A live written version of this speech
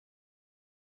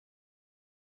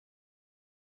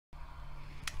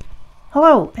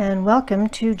Hello and welcome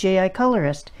to J.I.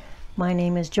 Colorist. My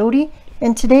name is Jody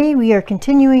and today we are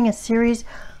continuing a series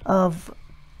of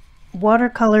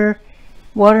watercolor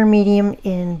water medium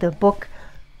in the book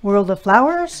World of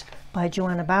Flowers by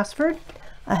Johanna Basford.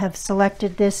 I have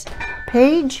selected this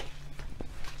page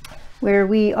where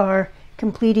we are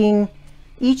completing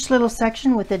each little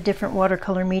section with a different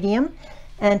watercolor medium,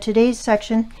 and today's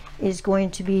section is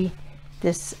going to be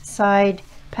this side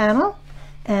panel,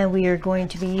 and we are going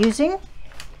to be using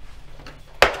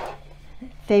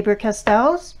Faber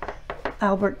Castell's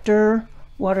Albrecht Durer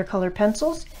watercolor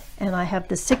pencils, and I have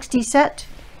the 60 set,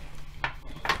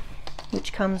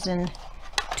 which comes in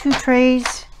 2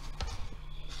 trays.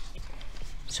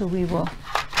 So we will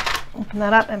open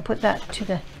that up and put that to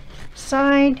the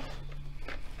side.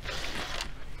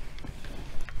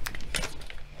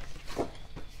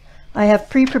 I have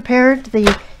pre-prepared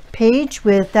the page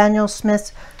with Daniel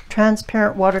Smith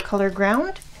Transparent Watercolor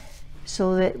ground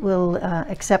so that it will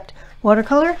accept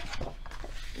watercolor.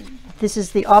 This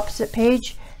is the opposite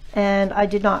page, and I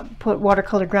did not put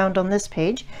watercolor ground on this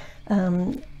page,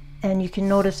 and you can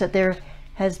notice that there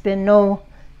has been no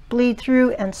bleed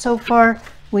through, and so far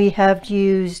we have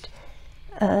used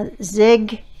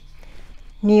Zig,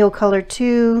 Neocolor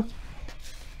 2,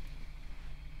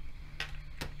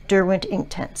 Derwent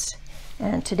Inktense,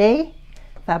 and today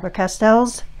Faber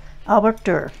Castell's Albrecht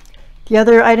Durer. The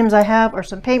other items I have are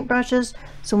some paintbrushes,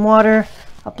 some water,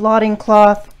 a blotting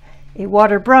cloth, a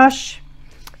water brush,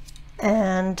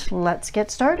 and let's get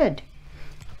started.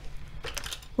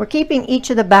 We're keeping each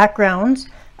of the backgrounds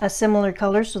a similar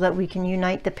color so that we can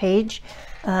unite the page.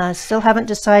 Still haven't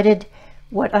decided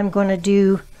what I'm going to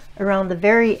do around the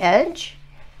very edge,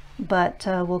 but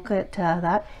we'll get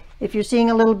that. If you're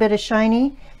seeing a little bit of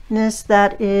shininess,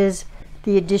 that is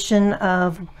the addition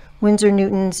of Winsor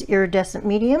Newton's iridescent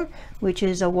medium, which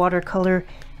is a watercolor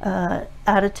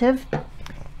additive.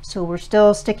 So we're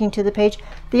still sticking to the page.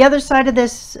 The other side of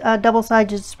this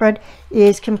double-sided spread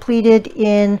is completed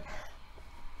in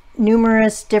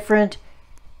numerous different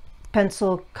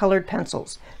colored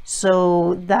pencils.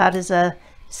 So that is a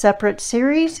separate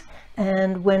series,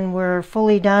 and when we're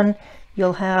fully done,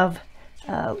 you'll have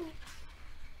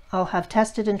I'll have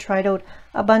tested and tried out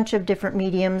a bunch of different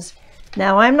mediums.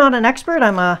 Now, I'm not an expert,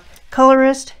 I'm a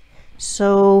colorist,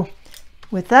 so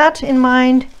with that in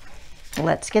mind,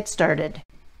 let's get started.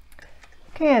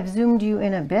 Okay, I've zoomed you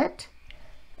in a bit,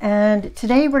 and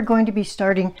today we're going to be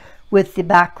starting with the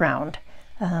background.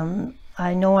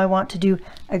 I know I want to do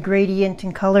a gradient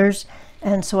in colors,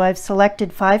 and so I've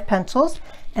selected 5 pencils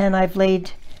and I've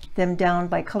laid them down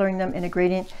by coloring them in a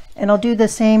gradient, and I'll do the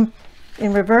same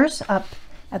in reverse up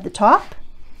at the top,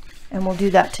 and we'll do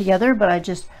that together, but I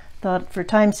just thought for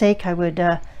time's sake I would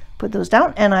put those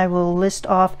down, and I will list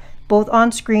off both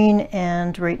on screen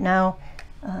and right now.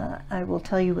 I will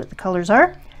tell you what the colors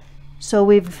are. So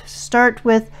we start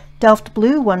with Delft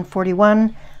Blue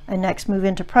 141. I next move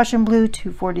into Prussian Blue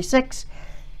 246,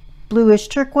 Bluish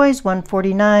Turquoise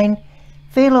 149,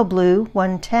 Phthalo Blue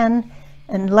 110,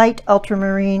 and Light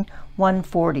Ultramarine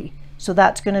 140. So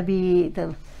that's going to be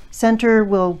the center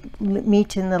will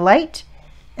meet in the light,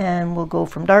 and we'll go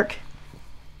from dark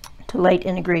to light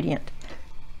in a gradient.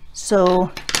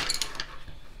 So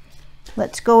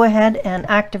let's go ahead and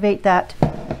activate that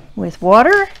with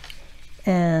water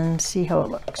and see how it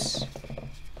looks.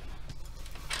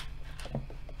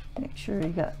 Make sure you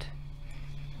got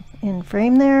in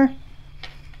frame there.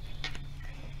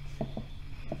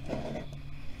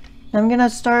 I'm going to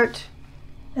start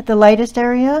at the lightest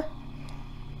area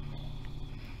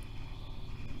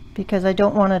because I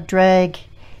don't want to drag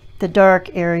the dark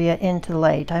area into the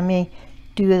light. I may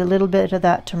do a little bit of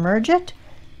that to merge it,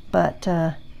 but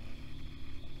to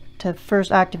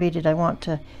first activate it, I want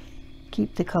to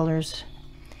keep the colors.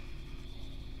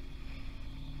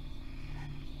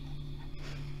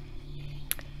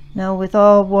 Now, with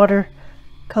all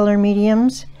watercolor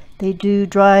mediums, they do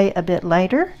dry a bit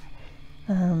lighter.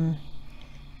 And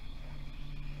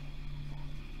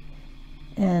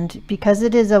because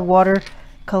it is a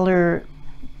watercolor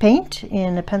paint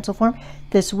in a pencil form,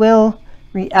 this will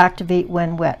reactivate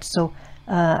when wet. So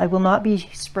I will not be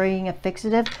spraying a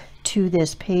fixative to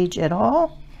this page at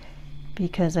all,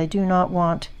 because I do not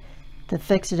want the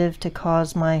fixative to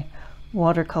cause my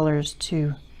watercolors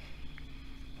to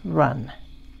run.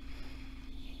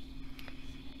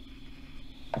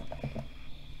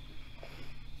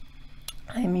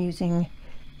 I'm using,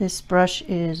 this brush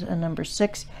is a number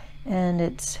 6, and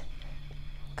it's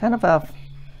kind of a,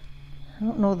 I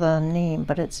don't know the name,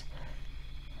 but it's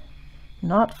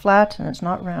not flat and it's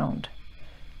not round.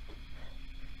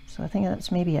 So I think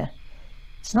that's maybe a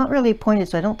It's not really pointed,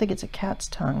 so I don't think it's a cat's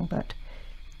tongue, but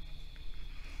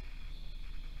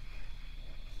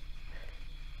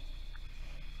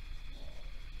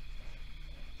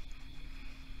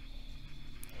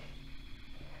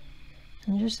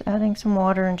I'm just adding some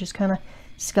water and just kind of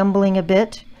scumbling a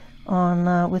bit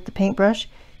on with the paintbrush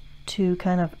to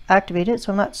kind of activate it.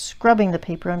 So I'm not scrubbing the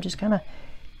paper, I'm just kind of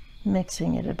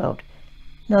mixing it about.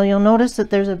 Now you'll notice that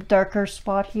there's a darker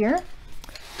spot here,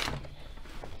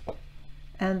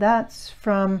 and that's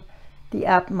from the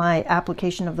my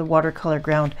application of the watercolor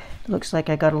ground. It looks like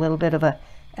I got a little bit of a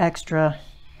extra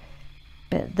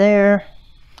bit there,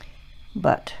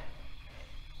 but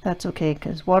that's okay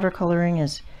because watercoloring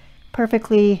is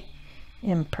perfectly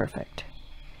imperfect.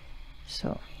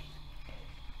 So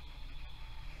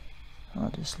I'll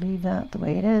just leave that the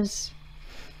way it is.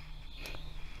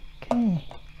 Okay,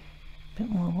 a bit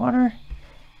more water.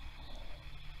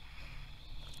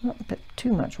 Not a bit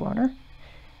too much water.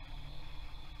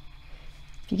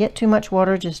 If you get too much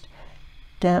water, just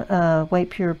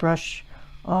wipe your brush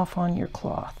off on your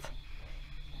cloth.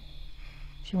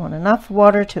 So you want enough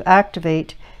water to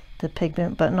activate the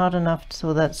pigment, but not enough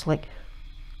so that's like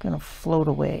gonna float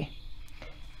away.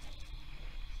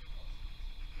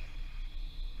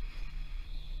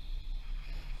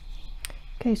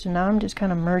 Okay, so now I'm just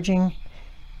kind of merging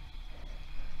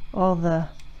all the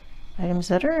items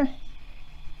that are,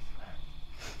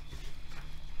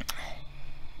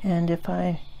 and if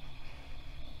I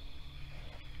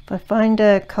find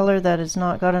a color that has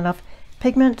not got enough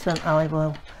pigment, then I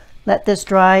will let this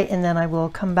dry and then I will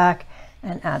come back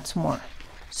and add some more.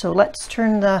 So let's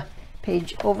turn the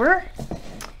page over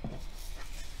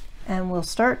and we'll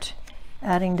start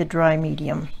adding the dry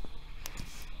medium.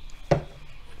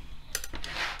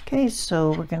 Okay,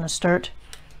 so we're going to start.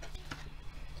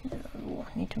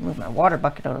 I need to move my water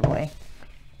bucket out of the way.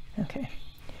 Okay,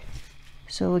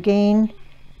 so again,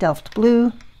 Delft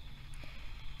blue.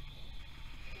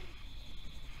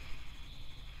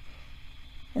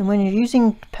 And when you're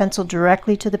using pencil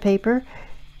directly to the paper,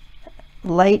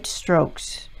 light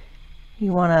strokes.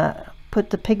 You want to put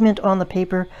the pigment on the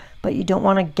paper, but you don't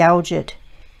want to gouge it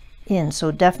in.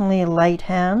 So definitely a light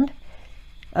hand.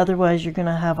 Otherwise, you're going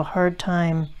to have a hard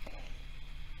time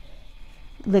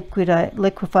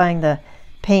liquefying the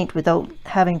paint without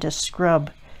having to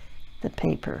scrub the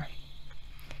paper.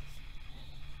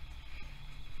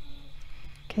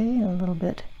 Okay, a little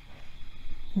bit,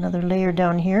 another layer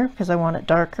down here because I want it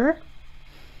darker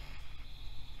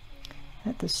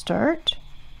at the start.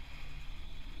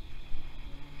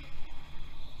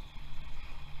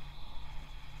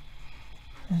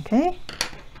 Okay,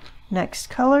 next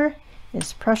color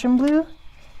is Prussian blue.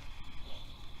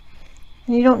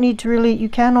 And you don't need to really, you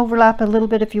can overlap a little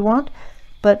bit if you want,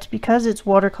 but because it's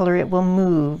watercolor it will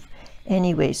move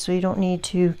anyway, so you don't need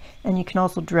to. And you can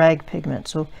also drag pigment,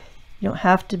 so you don't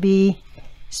have to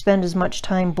spend as much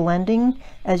time blending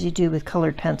as you do with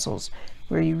colored pencils,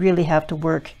 where you really have to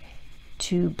work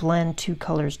to blend two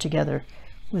colors together.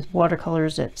 With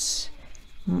watercolors it's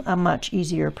a much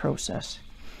easier process.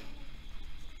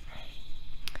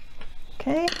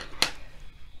 Okay,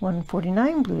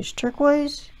 149 bluish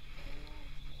turquoise.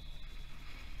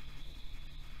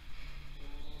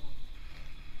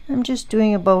 I'm just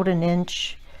doing about an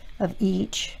inch of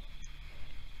each.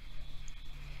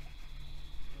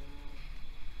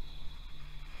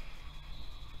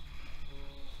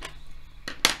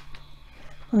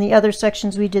 On the other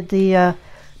sections we did the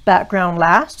background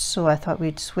last, so I thought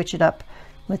we'd switch it up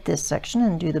with this section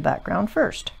and do the background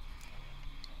first.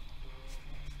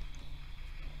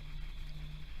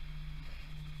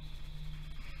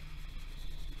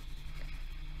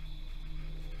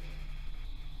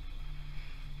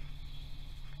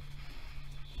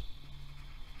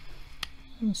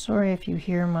 I'm sorry if you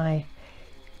hear my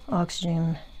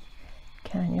oxygen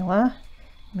cannula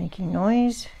making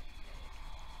noise.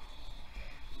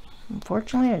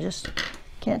 Unfortunately, I just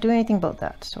can't do anything about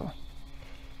that. So,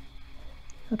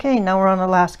 okay, now we're on the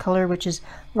last color, which is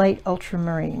light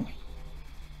ultramarine.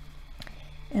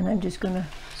 And I'm just gonna,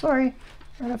 sorry,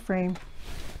 out of frame.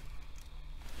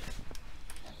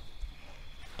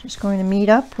 Just going to meet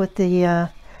up with the,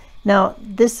 now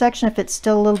this section, if it's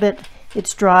still a little bit,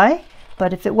 it's dry.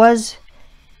 But if it was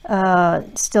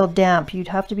still damp, you'd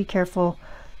have to be careful.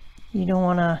 You don't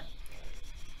want to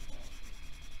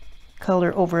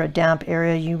color over a damp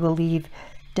area. You will leave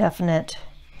definite,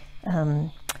 it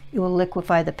will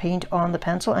liquefy the paint on the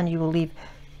pencil and you will leave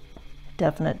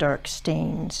definite dark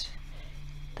stains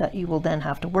that you will then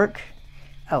have to work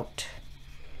out.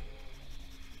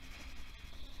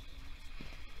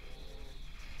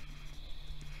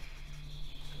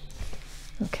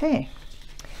 Okay.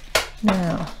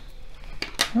 Now,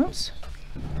 oops,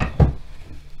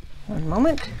 one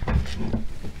moment.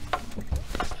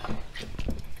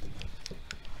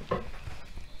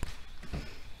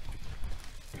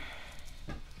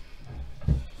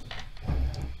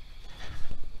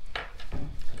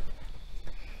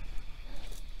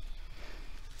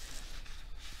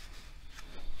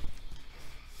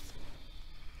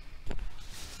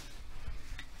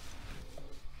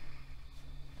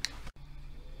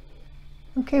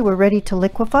 Okay, we're ready to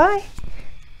liquefy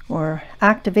or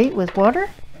activate with water.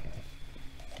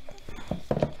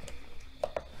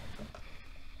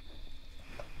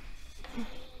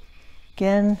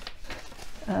 Again,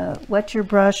 wet your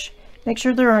brush. Make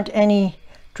sure there aren't any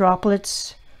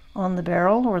droplets on the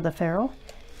barrel or the ferrule,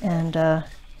 and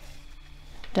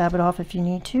dab it off if you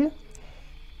need to.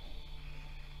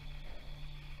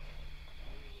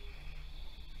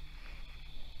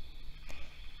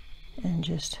 And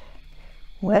just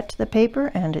wet the paper,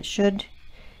 and it should.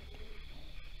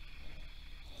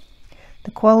 The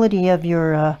quality of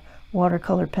your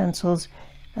watercolor pencils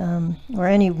or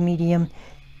any medium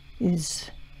is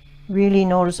really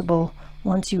noticeable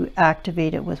once you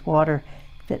activate it with water.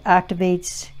 If it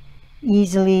activates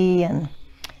easily and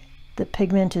the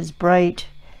pigment is bright,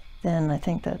 then I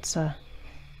think that's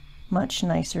much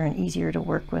nicer and easier to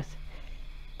work with.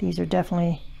 These are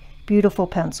definitely beautiful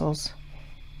pencils.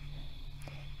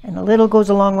 And a little goes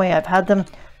a long way. I've had them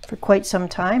for quite some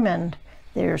time and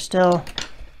they're still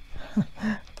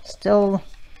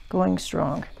going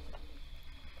strong.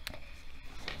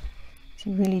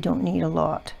 So you really don't need a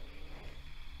lot.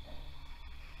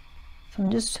 So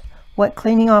I'm just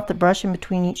cleaning off the brush in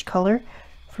between each color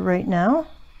for right now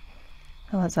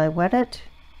as I wet it.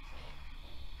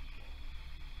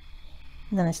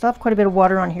 And then I still have quite a bit of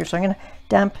water on here, so I'm going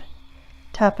to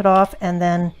tap it off, and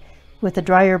then with a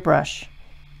drier brush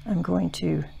I'm going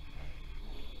to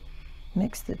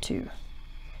mix the two.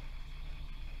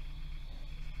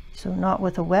 So not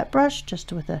with a wet brush,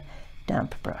 just with a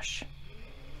damp brush.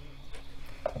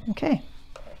 Okay.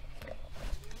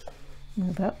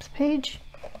 Move up the page,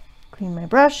 clean my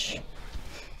brush,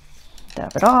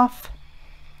 dab it off.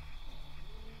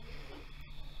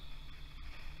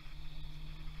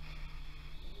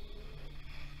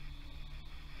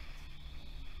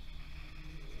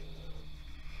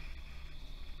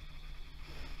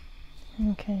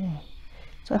 Okay,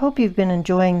 so I hope you've been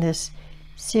enjoying this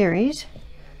series.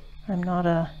 I'm not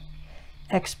an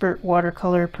expert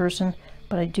watercolor person,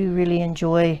 but I do really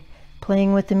enjoy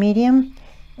playing with the medium,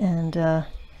 and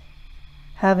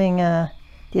having the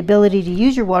ability to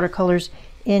use your watercolors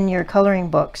in your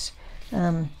coloring books.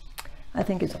 I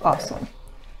think it's awesome.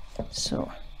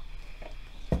 So,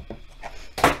 all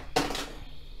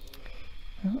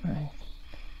right,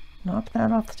 knock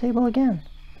that off the table again.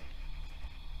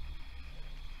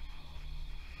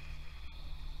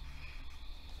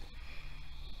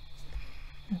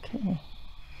 Okay.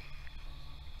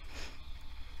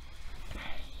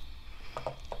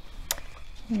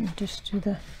 And just do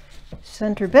the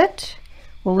center bit.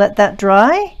 We'll let that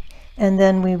dry, and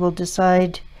then we will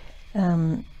decide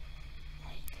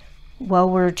while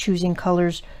we're choosing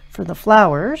colors for the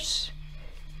flowers.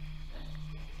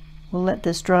 We'll let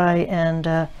this dry,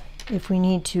 and if we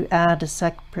need to add a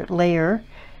separate layer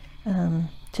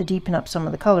to deepen up some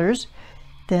of the colors,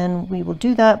 then we will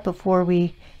do that before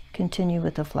we continue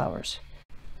with the flowers.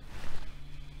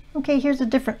 Okay, here's a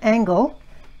different angle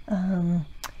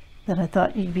that I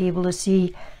thought you'd be able to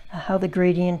see how the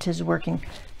gradient is working.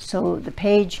 So the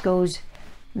page goes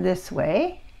this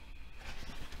way,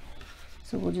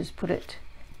 so we'll just put it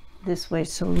this way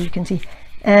so you can see.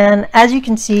 And as you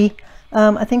can see,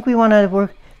 I think we want to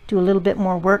do a little bit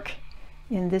more work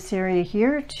in this area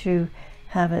here to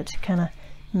have it kind of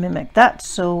mimic that.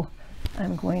 So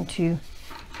I'm going to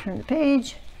turn the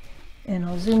page, and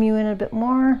I'll zoom you in a bit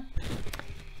more,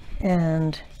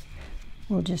 and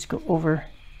we'll just go over.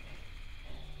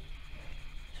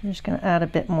 So I'm just going to add a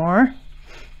bit more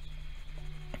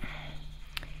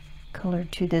color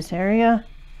to this area.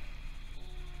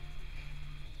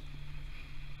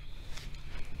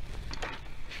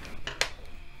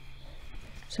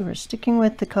 So we're sticking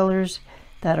with the colors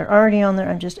that are already on there.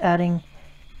 I'm just adding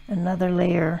another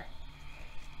layer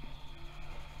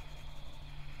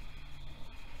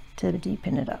to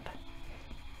deepen it up.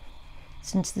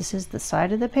 Since this is the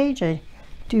side of the page, I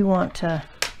do want to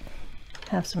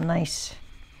have some nice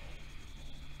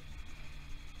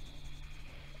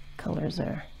colors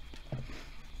there.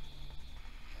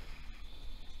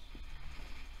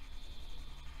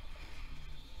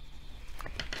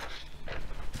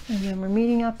 And then we're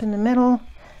meeting up in the middle.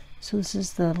 So this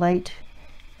is the light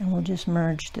and we'll just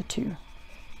merge the two.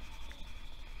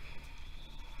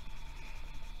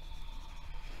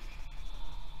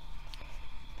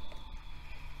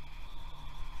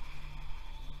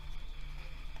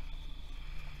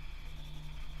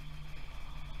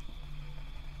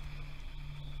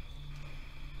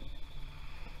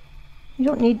 You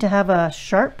don't need to have a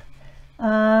sharp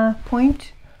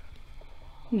point.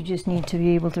 You just need to be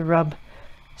able to rub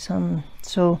some.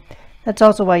 So that's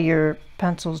also why your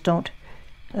pencils don't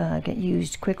get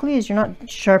used quickly, is you're not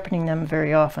sharpening them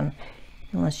very often,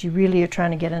 unless you really are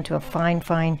trying to get into a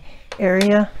fine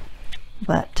area.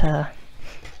 But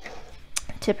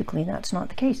typically that's not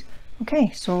the case. Okay,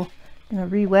 so I'm going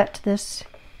to re-wet this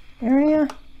area.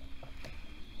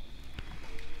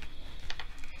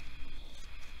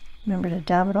 Remember to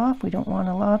dab it off. We don't want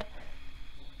a lot,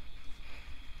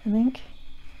 I think.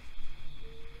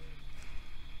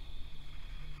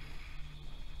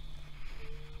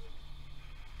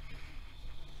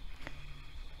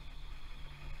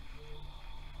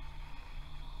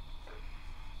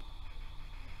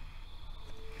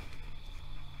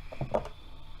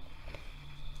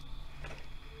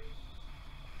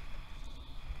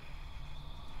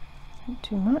 Not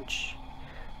too much.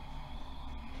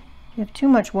 If you have too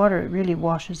much water, it really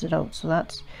washes it out, so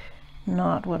that's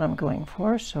not what I'm going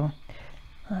for, so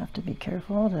I have to be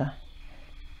careful to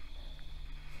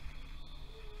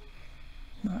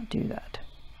not do that.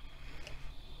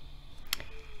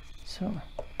 So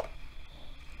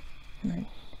I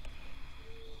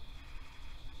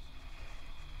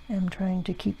am trying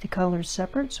to keep the colors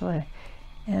separate, so I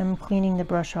am cleaning the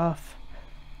brush off.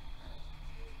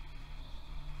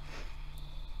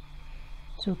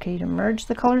 It's okay to merge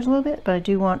the colors a little bit, but I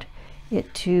do want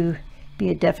it to be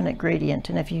a definite gradient.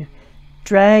 And if you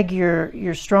drag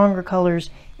your stronger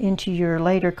colors into your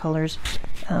lighter colors,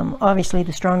 obviously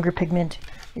the stronger pigment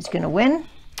is going to win.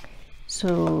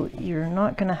 So you're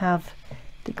not going to have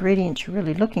the gradient you're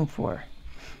really looking for.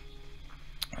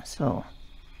 So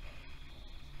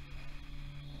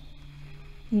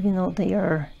even though they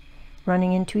are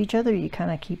running into each other, you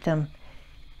kind of keep them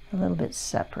a little bit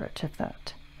separate, if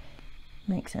that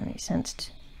makes any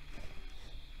sense.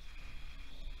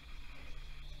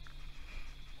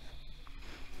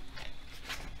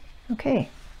 Okay,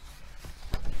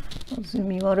 I'll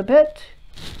zoom you out a bit,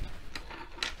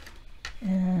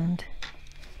 and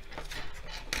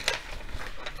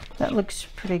that looks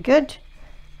pretty good.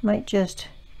 Might just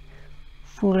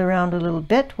fool around a little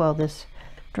bit while this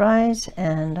dries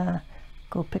and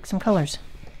go pick some colors.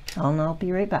 I'll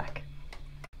be right back.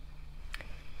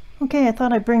 Okay, I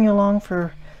thought I'd bring you along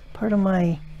for part of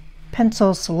my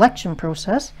pencil selection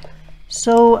process.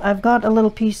 So I've got a little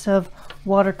piece of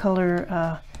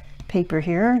watercolor paper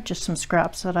here, just some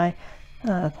scraps that I,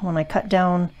 when I cut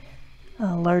down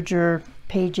larger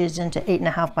pages into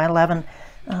 8.5 by 11,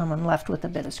 I'm left with a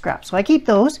bit of scrap. So I keep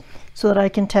those so that I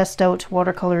can test out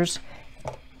watercolors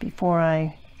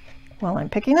while I'm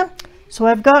picking them. So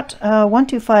I've got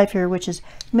 125 here, which is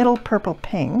middle purple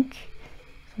pink.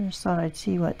 I just thought I'd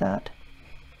see what that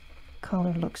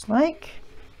color looks like.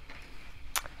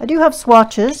 I do have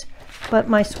swatches, but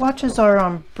my swatches are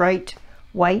on bright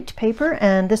white paper,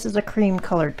 and this is a cream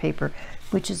colored paper,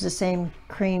 which is the same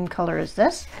cream color as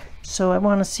this. So I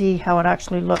want to see how it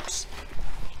actually looks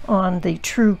on the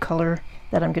true color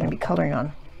that I'm going to be coloring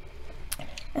on.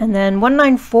 And then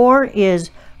 194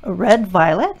 is a red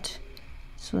violet,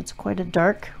 so it's quite a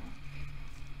dark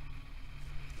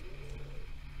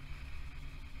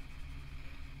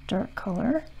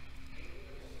color.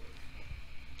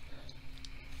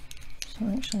 So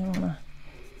actually I want to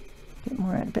get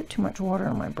more, a bit too much water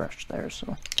on my brush there,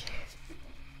 so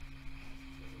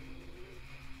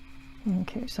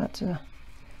okay, so that's a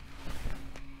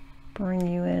bring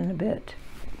you in a bit.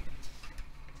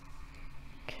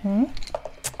 Okay,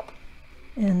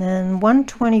 and then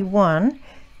 121,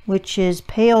 which is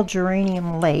pale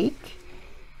geranium lake.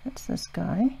 That's this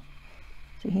guy,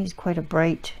 so he's quite a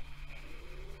bright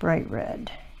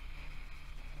red.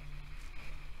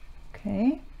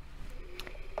 Okay,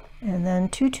 and then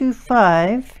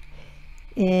 225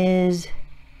 is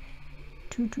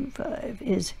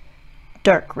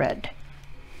dark red.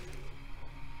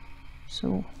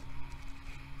 So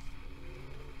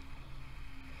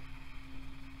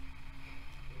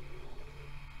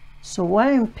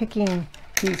why I'm picking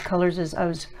these colors is I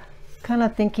was kind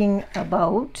of thinking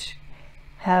about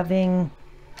having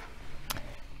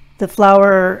the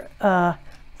flower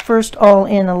first all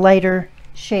in a lighter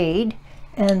shade,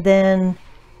 and then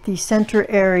the center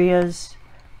areas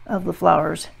of the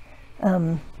flowers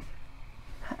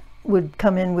would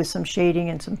come in with some shading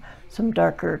and some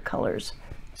darker colors.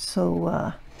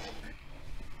 So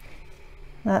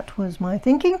That was my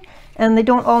thinking. And they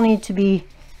don't all need to be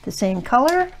the same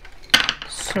color.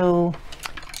 So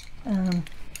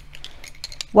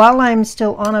while I'm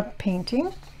still on a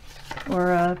painting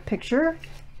or a picture,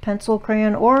 pencil,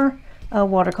 crayon, or a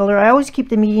watercolor, I always keep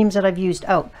the mediums that I've used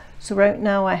out. So right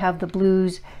now I have the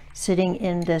blues sitting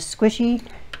in this squishy,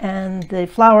 and the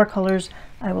flower colors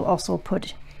I will also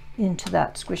put into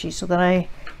that squishy, so that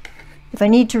if I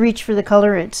need to reach for the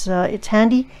color, it's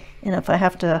handy, and if I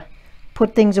have to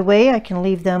put things away, I can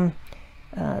leave them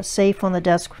safe on the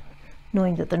desk,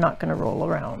 knowing that they're not going to roll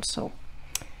around. So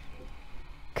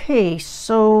okay,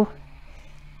 so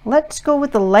let's go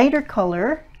with the lighter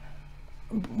color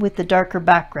with the darker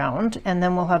background, and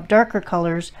then we'll have darker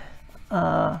colors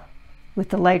with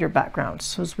the lighter background,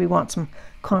 so as we want some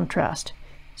contrast.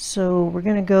 So we're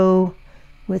going to go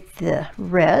with the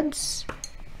reds.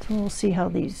 So we'll see how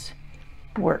these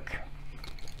work.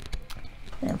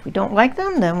 And if we don't like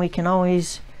them, then we can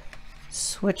always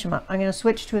switch them up. I'm going to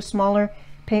switch to a smaller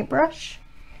paintbrush.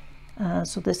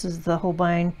 So this is the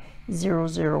Holbein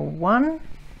 001.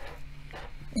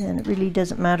 And it really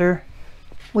doesn't matter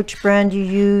which brand you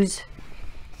use.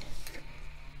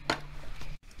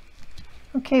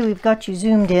 Okay, we've got you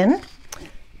zoomed in.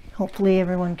 Hopefully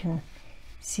everyone can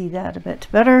see that a bit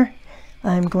better.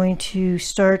 I'm going to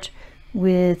start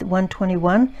with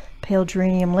 121 Pale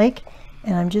Geranium Lake,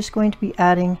 and I'm just going to be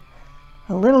adding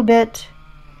a little bit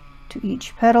to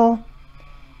each petal.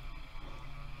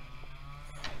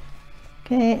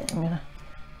 Okay, I'm going to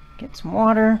get some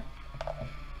water.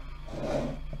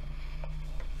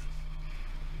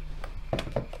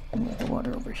 Move the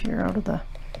water over here out of the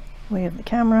way of the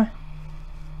camera.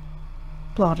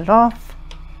 Blot it off.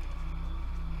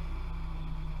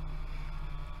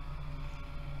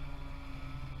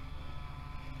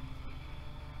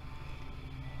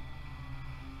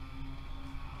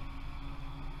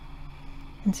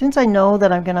 And since I know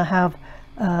that I'm going to have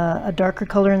a darker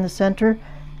color in the center,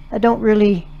 I don't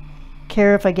really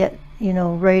care if I get, you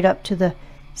know, right up to the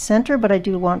center, but I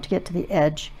do want to get to the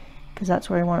edge because that's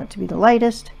where I want it to be the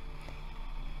lightest.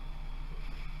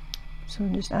 So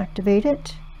just activate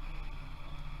it.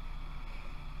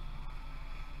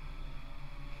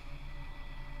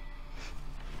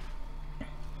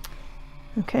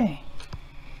 Okay.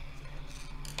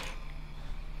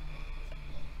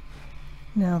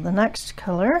 Now the next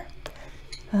color,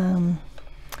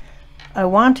 I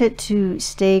want it to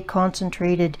stay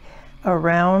concentrated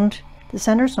around the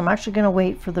center, so I'm actually going to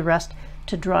wait for the rest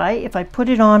to dry. If I put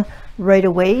it on right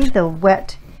away, the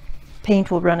wet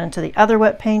paint will run into the other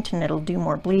wet paint and it'll do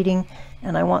more bleeding,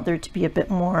 and I want there to be a bit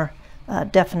more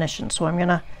definition. So I'm going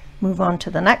to move on to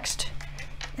the next,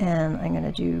 and I'm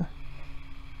going to do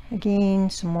again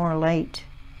some more light.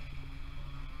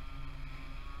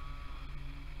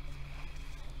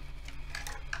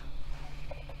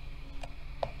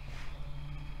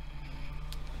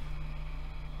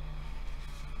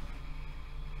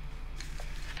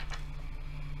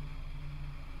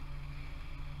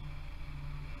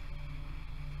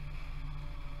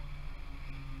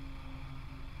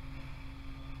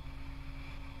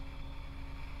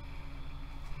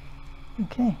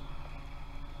 Okay.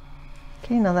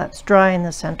 Okay, now that's dry in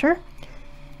the center.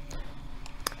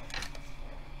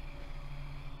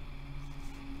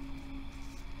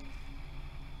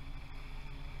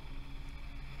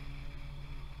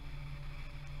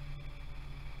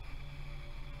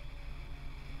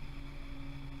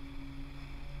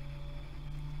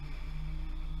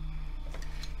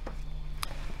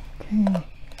 Okay,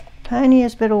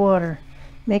 tiniest bit of water,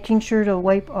 making sure to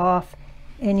wipe off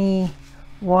any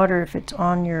water if it's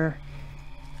on your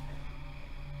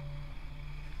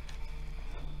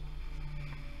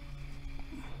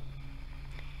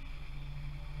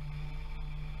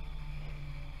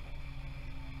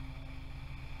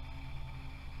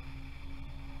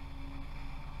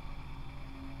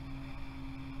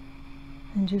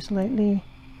and just lightly.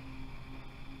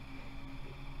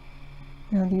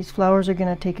 Now these flowers are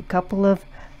going to take a couple of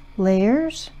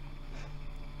layers,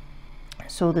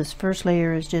 so this first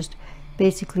layer is just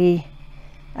basically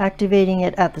activating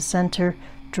it at the center,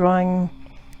 drawing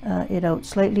it out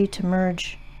slightly to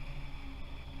merge,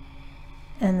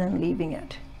 and then leaving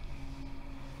it.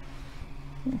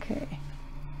 Okay,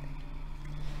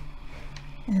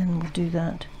 and we'll do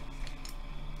that.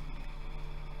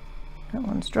 That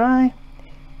one's dry.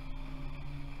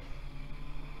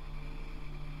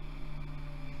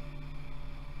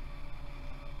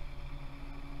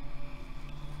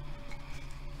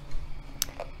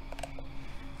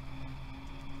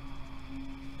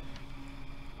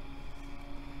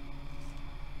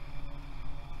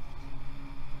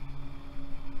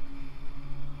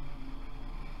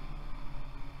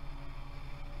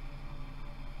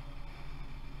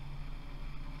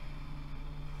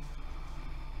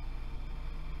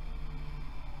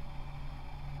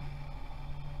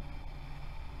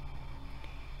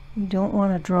 You don't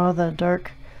want to draw the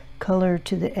dark color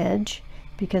to the edge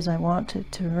because I want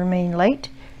it to remain light.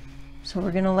 So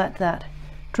we're going to let that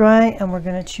dry, and we're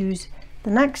going to choose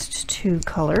the next two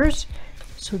colors.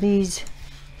 So these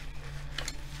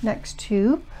next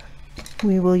two,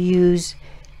 we will use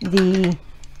the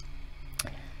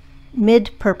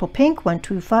mid purple pink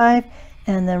 125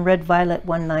 and then red violet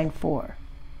 194.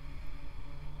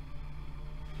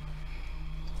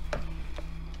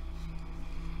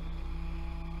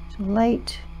 So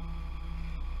light,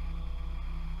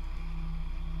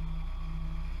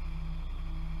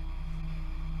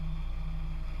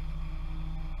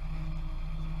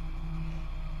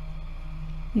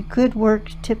 you could work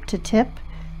tip to tip,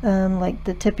 like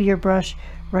the tip of your brush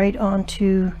right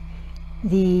onto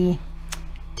the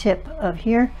tip of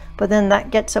here, but then that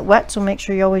gets it wet, so make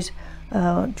sure you always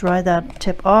dry that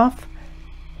tip off.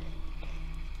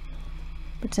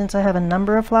 But since I have a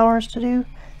number of flowers to do,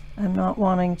 I'm not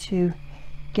wanting to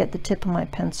get the tip of my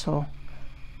pencil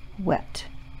wet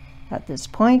at this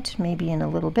point. Maybe in a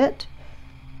little bit,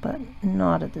 but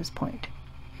not at this point.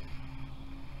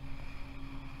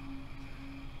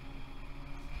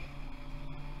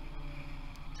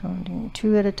 So I'm doing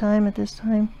two at a time at this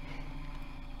time.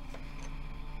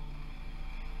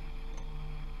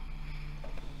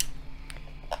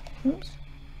 Oops.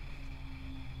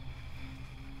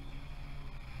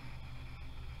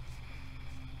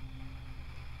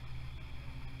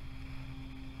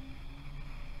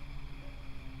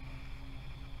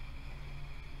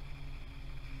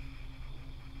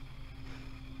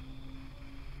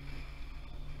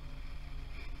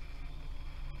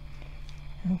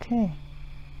 Okay.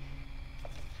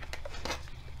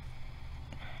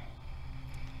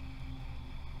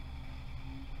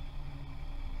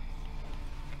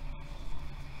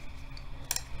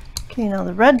 Okay, now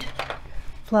the red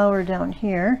flower down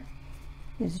here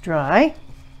is dry,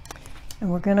 and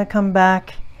we're going to come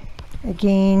back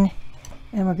again,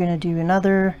 and we're going to do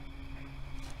another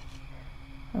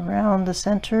around the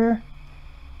center,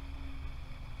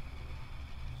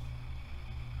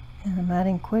 and I'm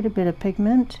adding quite a bit of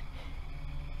pigment.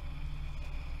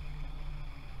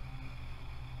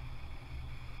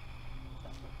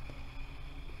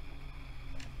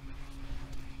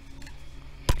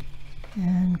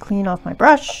 And clean off my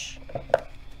brush.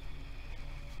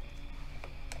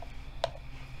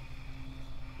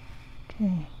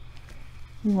 Okay,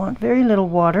 you want very little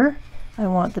water. I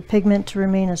want the pigment to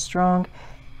remain as strong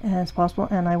as possible,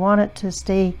 and I want it to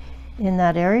stay in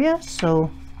that area, so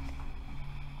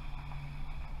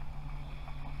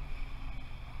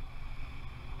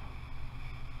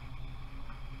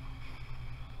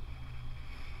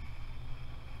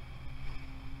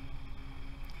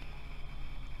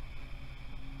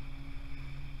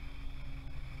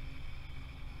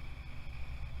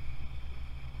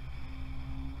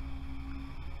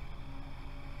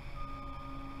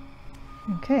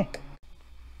okay.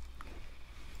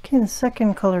 Okay, the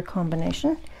second color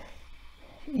combination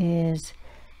is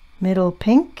middle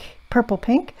pink, purple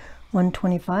pink,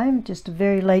 125, just a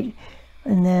very light,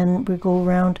 and then we go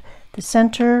around the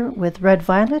center with red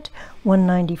violet,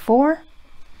 194.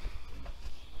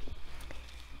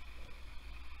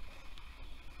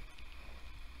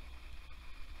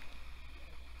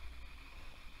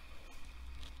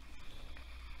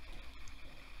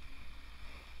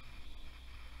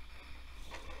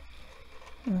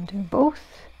 I'll do both.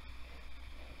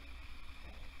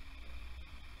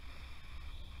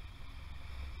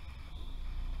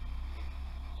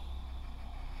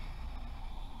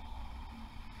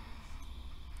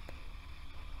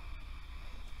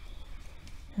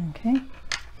 Okay.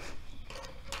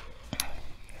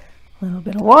 A little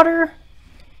bit of water.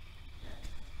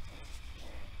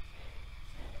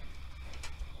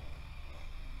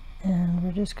 And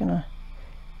we're just gonna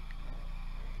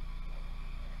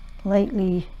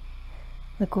lightly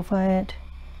liquefy it,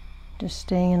 just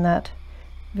staying in that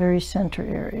very center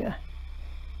area.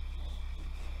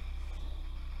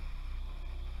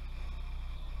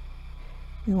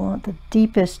 We want the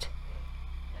deepest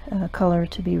color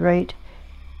to be right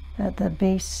at the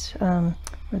base or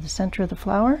the center of the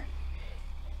flower,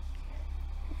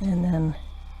 and then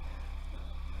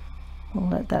we'll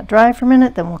let that dry for a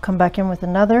minute, then we'll come back in with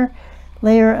another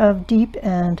layer of deep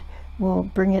and we'll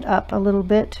bring it up a little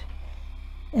bit.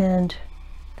 And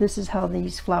this is how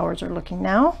these flowers are looking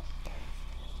now.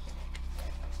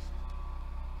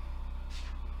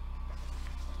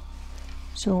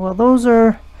 So while those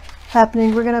are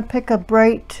happening, we're going to pick a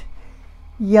bright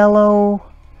yellow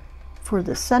for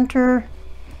the center,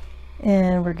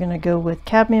 and we're going to go with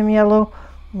cadmium yellow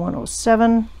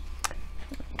 107.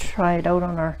 Try it out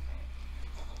on our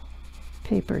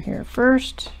paper here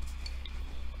first.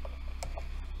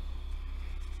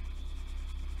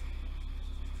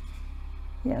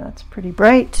 Yeah, that's pretty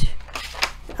bright.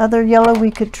 Other yellow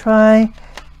we could try,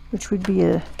 which would be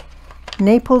a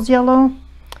Naples yellow,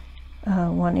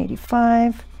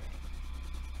 185.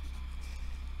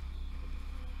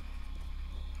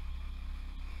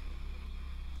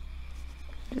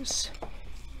 Just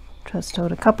test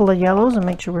out a couple of yellows and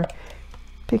make sure we're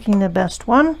picking the best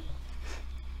one.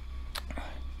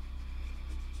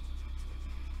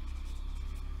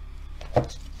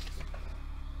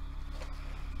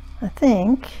 I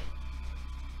think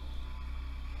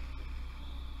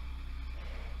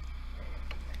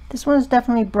this one is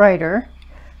definitely brighter.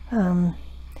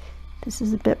 This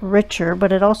is a bit richer,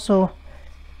 but it also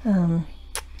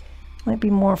might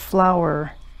be more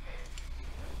flower.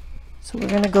 So we're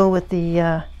going to go with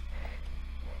the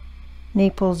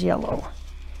Naples yellow.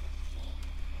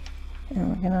 And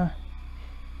we're going to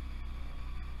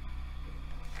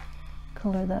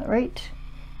color that right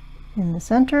in the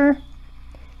center.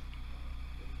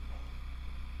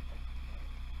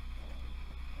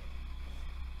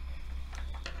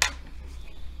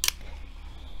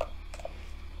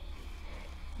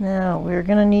 Now we're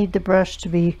going to need the brush to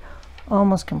be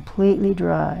almost completely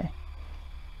dry.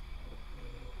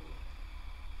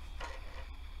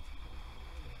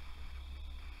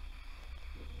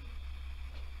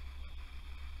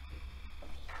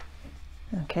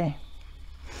 Okay.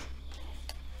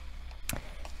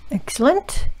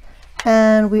 Excellent.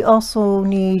 And we also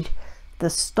need the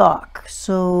stock.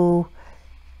 So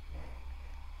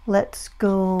let's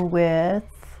go with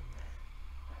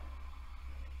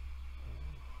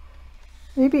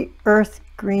maybe earth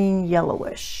green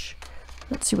yellowish.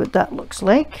 Let's see what that looks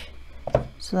like.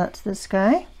 So that's this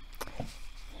guy.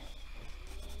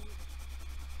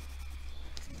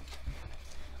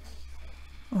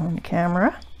 On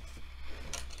camera.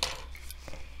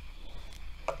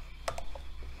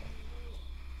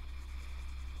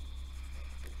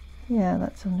 Yeah,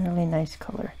 that's a really nice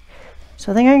color.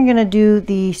 So I think I'm going to do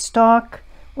the stalk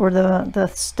or the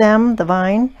stem, the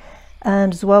vine,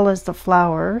 and as well as the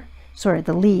flower, sorry,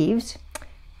 the leaves.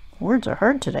 Words are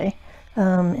hard today,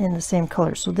 in the same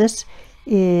color. So this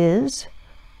is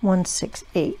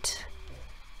 168.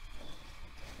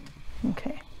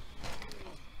 Okay.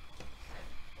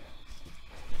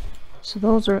 So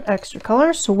those are extra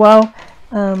colors. So while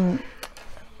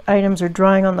items are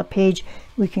drying on the page,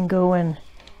 we can go and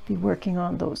be working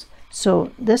on those.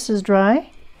 So this is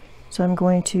dry, so I'm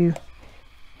going to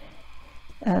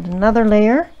add another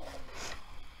layer,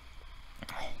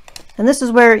 and this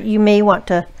is where you may want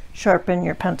to sharpen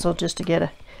your pencil just to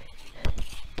get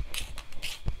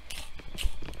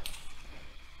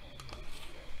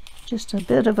just a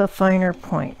bit of a finer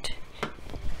point,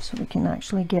 so we can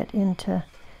actually get into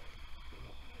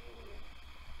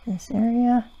this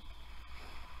area.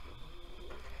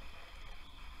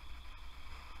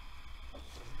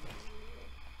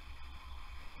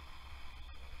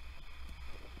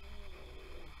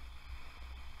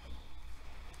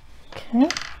 Okay,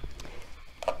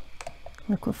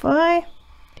 liquefy.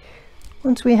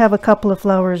 Once we have a couple of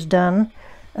flowers done,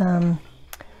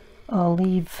 I'll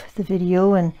leave the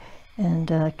video and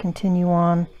continue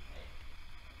on.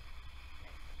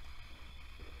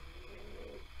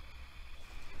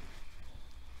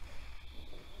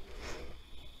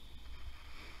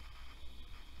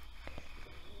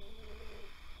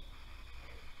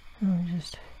 I'm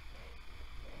just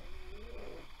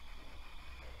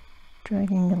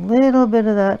dragging a little bit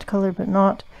of that color, but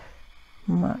not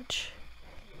much.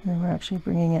 And then we're actually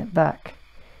bringing it back.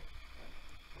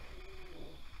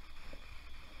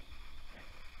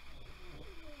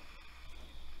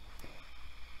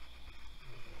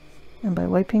 And by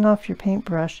wiping off your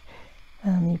paintbrush,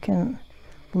 you can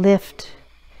lift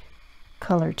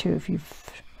color too if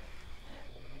you've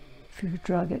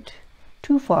drug it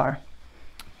too far.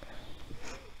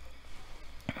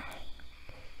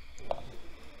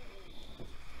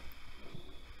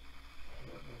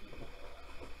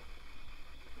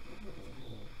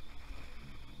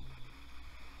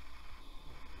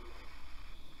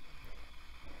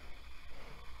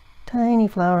 Tiny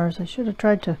flowers. I should have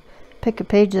tried to pick a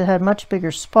page that had much bigger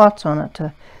spots on it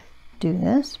to do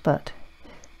this, but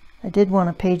I did want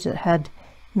a page that had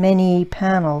many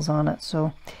panels on it,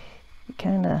 so you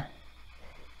kind of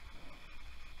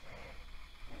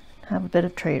have a bit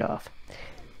of trade-off.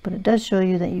 But it does show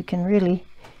you that you can really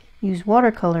use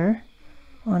watercolor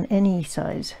on any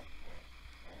size,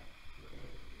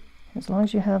 as long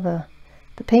as you have the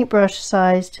paintbrush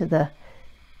size to the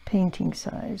painting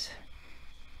size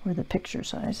or the picture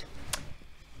size.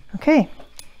 Okay,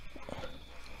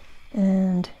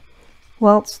 And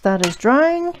whilst that is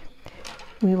drying,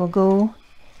 we will go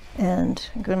and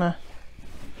I'm gonna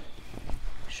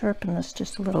sharpen this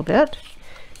just a little bit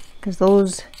because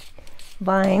those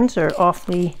vines are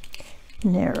awfully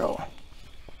narrow.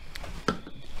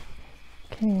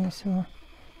 Okay, so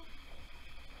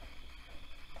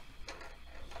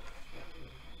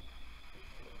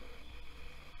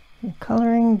you're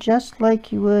coloring just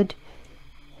like you would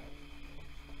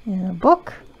in a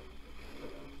book,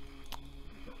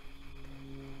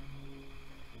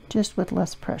 just with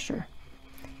less pressure.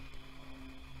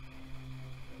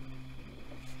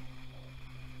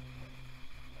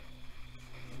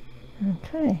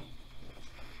 Okay.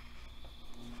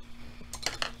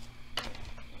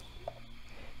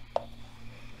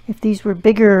 If these were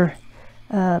bigger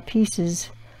pieces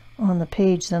on the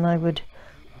page, then I would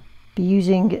be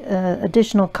using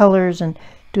additional colors and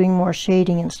doing more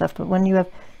shading and stuff. But when you have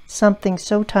something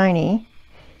so tiny,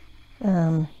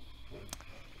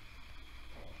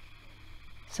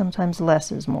 sometimes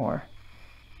less is more.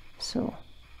 So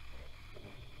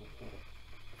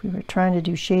if we were trying to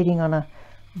do shading on a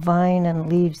vine and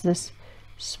leaves this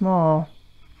small,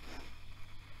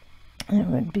 it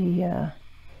would be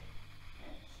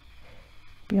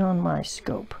beyond my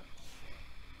scope.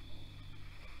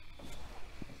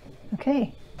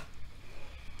 Okay,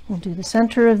 we'll do the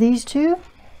center of these two,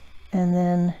 and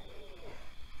then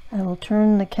I will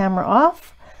turn the camera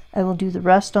off. I will do the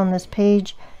rest on this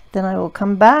page, then I will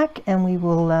come back and we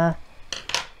will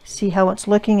see how it's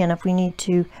looking, and if we need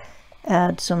to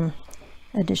add some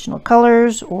additional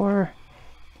colors or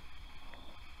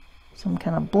some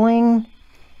kind of bling,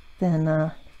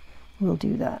 then we'll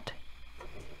do that.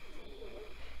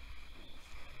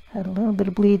 Had a little bit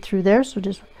of bleed through there, so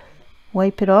just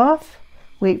wipe it off,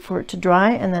 wait for it to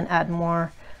dry, and then add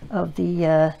more of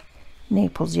the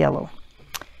Naples yellow.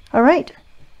 All right,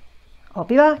 I'll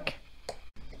be back.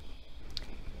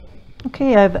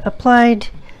 Okay, I've applied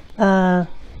the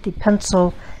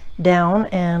pencil down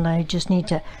and I just need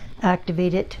to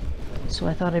activate it. So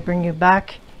I thought I'd bring you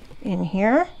back in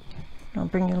here. I'll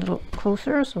bring you a little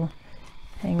closer, so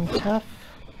hang tough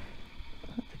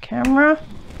with the camera.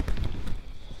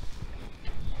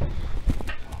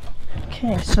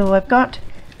 Okay, so I've got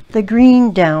the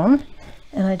green down,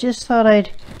 and I just thought I'd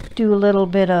do a little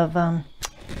bit of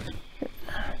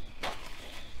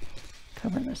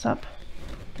cover this up,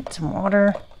 get some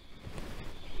water,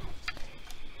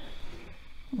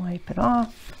 wipe it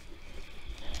off.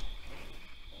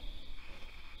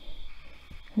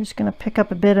 I'm just going to pick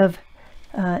up a bit of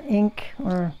ink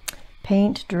or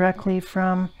paint directly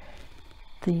from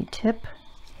the tip,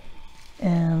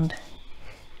 and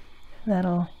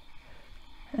that'll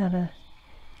add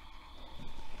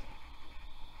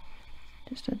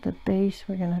just at the base.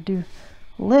 We're going to do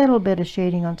a little bit of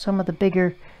shading on some of the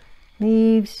bigger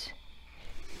leaves.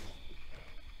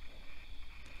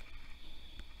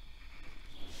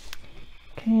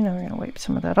 Okay, now we're going to wipe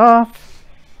some of that off.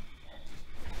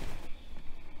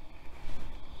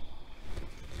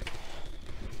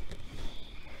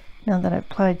 Now that I've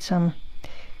applied some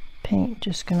paint,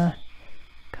 just going to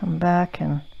come back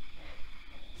and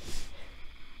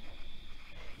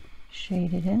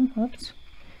shade it in. Whoops.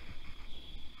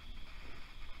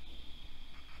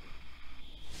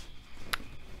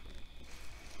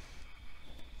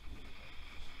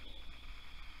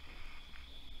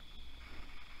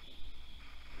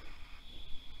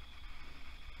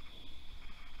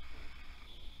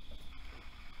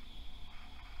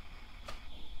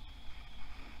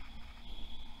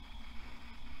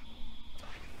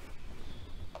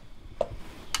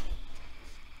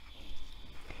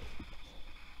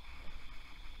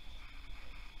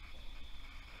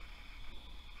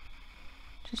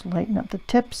 Just lighten up the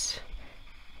tips.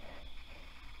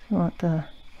 We want the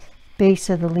base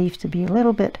of the leaf to be a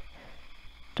little bit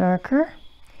darker.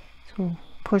 So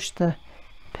push the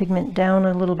pigment down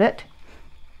a little bit.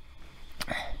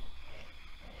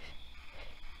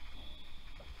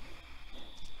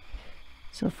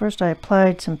 So first I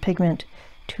applied some pigment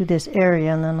to this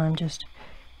area, and then I'm just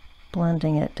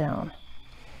blending it down.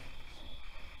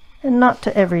 And not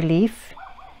to every leaf,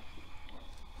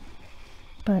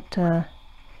 but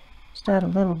just add a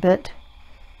little bit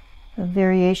of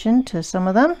variation to some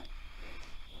of them.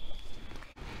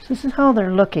 So this is how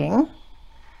they're looking.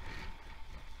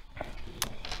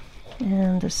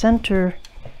 And the center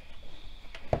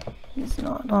is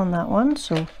not on that one,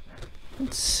 so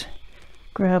let's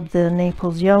grab the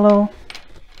Naples yellow.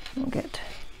 We'll get,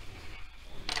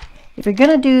 if you're going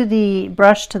to do the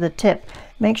brush to the tip,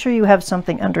 make sure you have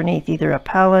something underneath, either a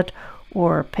palette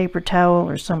or a paper towel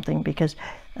or something, because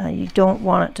you don't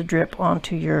want it to drip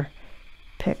onto your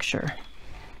picture.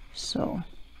 So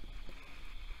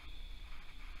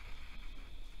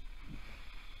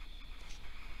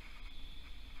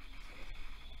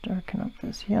darken up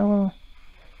this yellow.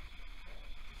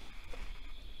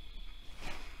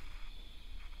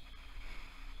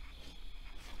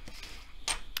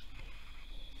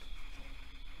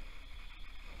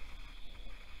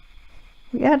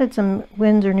 We added some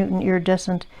Winsor Newton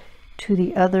iridescent to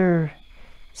the other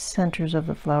centers of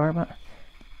the flower, but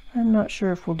I'm not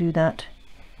sure if we'll do that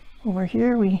over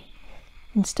here. We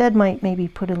instead might maybe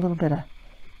put a little bit of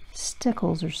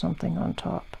stickles or something on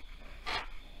top.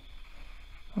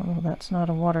 Although that's not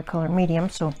a watercolor medium,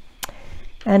 so.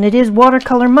 And it is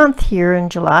watercolor month here in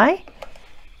July,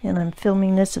 and I'm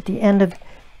filming this at the end of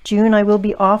June. I will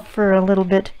be off for a little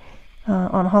bit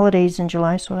on holidays in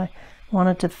July, so I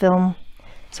wanted to film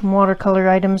some watercolor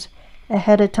items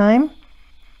ahead of time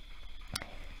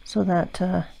so that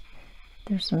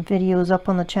there's some videos up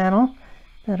on the channel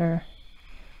that are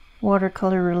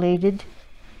watercolor related.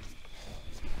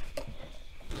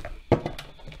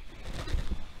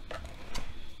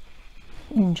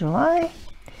 In July.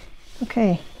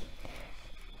 Okay,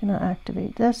 I'm gonna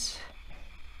activate this.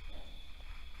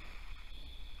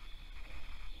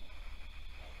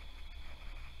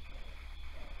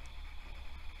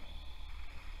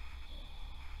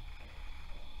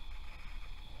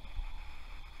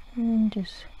 And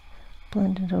just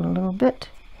blend it out a little bit.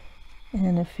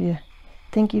 And if you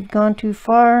think you've gone too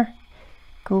far,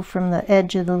 go from the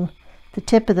edge of the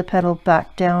tip of the petal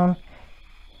back down.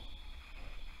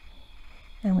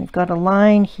 And we've got a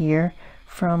line here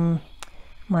from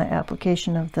my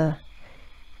application of the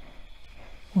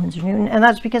Winsor Newton, and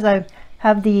that's because I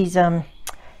have these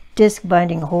disc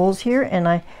binding holes here, and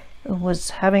I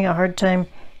was having a hard time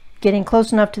getting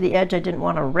close enough to the edge. I didn't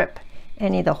want to rip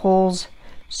any of the holes,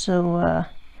 so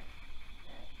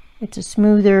it's a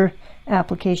smoother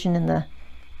application in the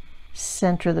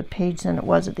center of the page than it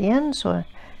was at the end, so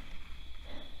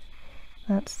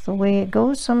that's the way it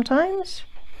goes sometimes.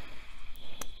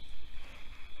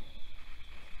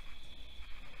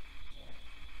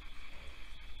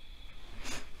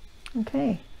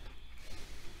 Okay,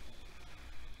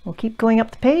 we'll keep going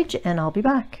up the page and I'll be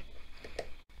back.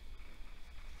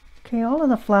 Okay, all of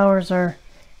the flowers are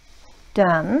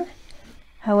done.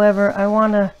 However, I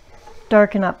want to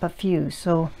darken up a few.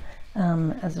 So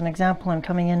as an example, I'm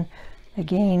coming in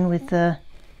again with the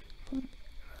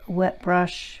wet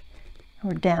brush,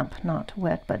 or damp, not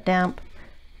wet, but damp,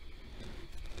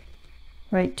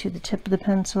 right to the tip of the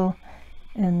pencil,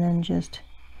 and then just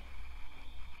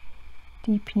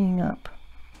deepening up.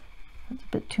 That's a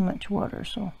bit too much water,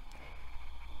 so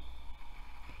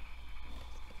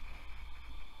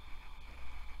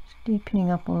just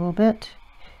deepening up a little bit,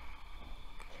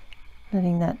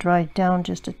 letting that dry down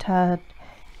just a tad,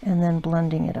 and then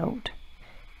blending it out.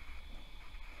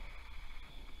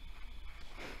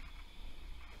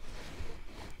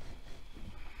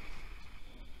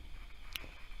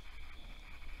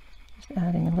 Just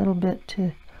adding a little bit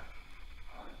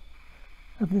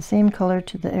of the same color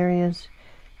to the areas.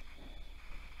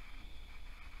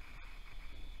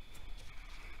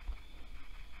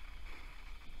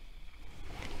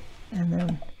 And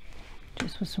then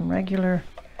just with some regular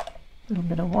little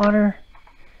bit of water,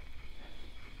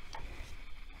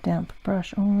 damp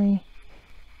brush only,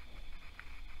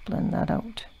 blend that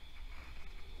out.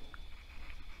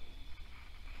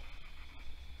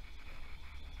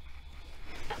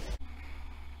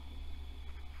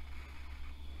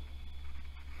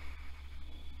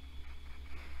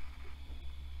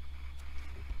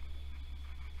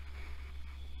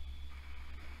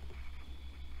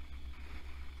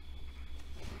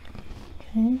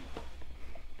 Okay.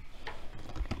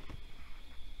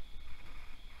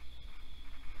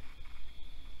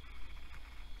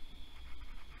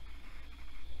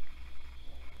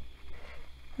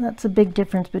 That's a big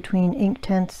difference between ink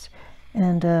tints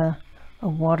and a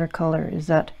watercolor, is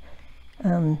that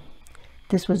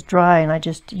this was dry and I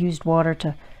just used water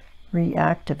to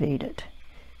reactivate it.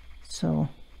 So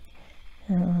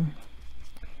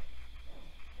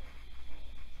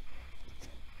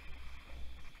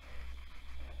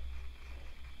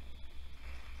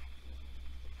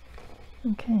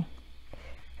okay,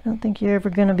 I don't think you're ever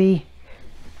going to be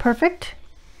perfect,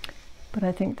 but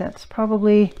I think that's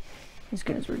probably as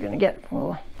good as we're going to get.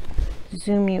 We'll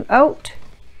zoom you out.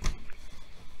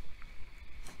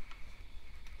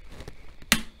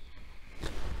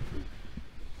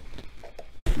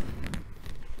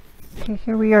 Okay,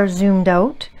 here we are zoomed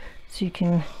out, so you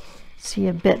can see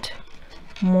a bit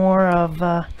more of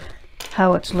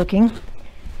how it's looking.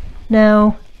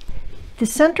 Now, the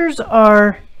centers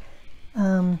are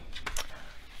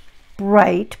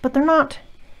bright, but they're not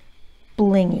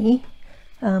blingy.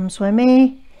 So I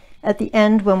may, at the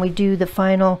end, when we do the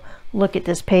final look at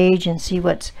this page and see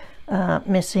what's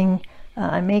missing,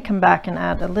 I may come back and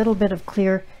add a little bit of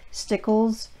clear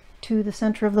stickles to the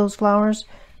center of those flowers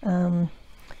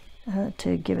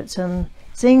to give it some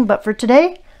zing. But for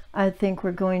today, I think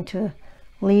we're going to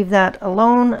leave that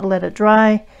alone, let it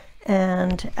dry,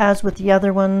 and as with the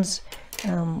other ones,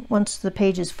 once the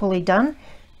page is fully done,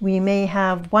 we may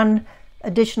have one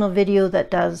additional video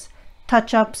that does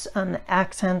touch-ups and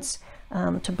accents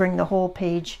to bring the whole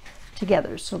page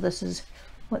together. So this is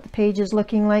what the page is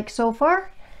looking like so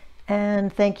far,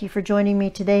 and thank you for joining me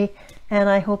today, and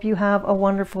I hope you have a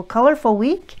wonderful, colorful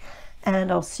week,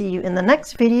 and I'll see you in the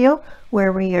next video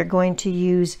where we are going to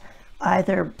use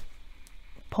either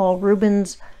Paul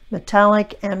Rubens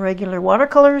metallic and regular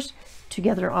watercolors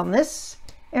together on this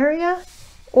area,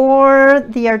 or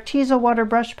the Arteza water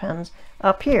brush pens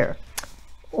up here,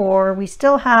 or we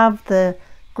still have the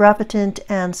Graphitant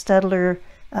and Staedtler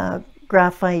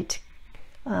graphite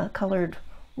colored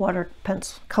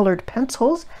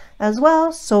pencils as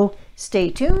well. So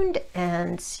stay tuned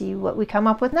and see what we come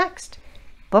up with next.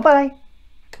 Bye bye.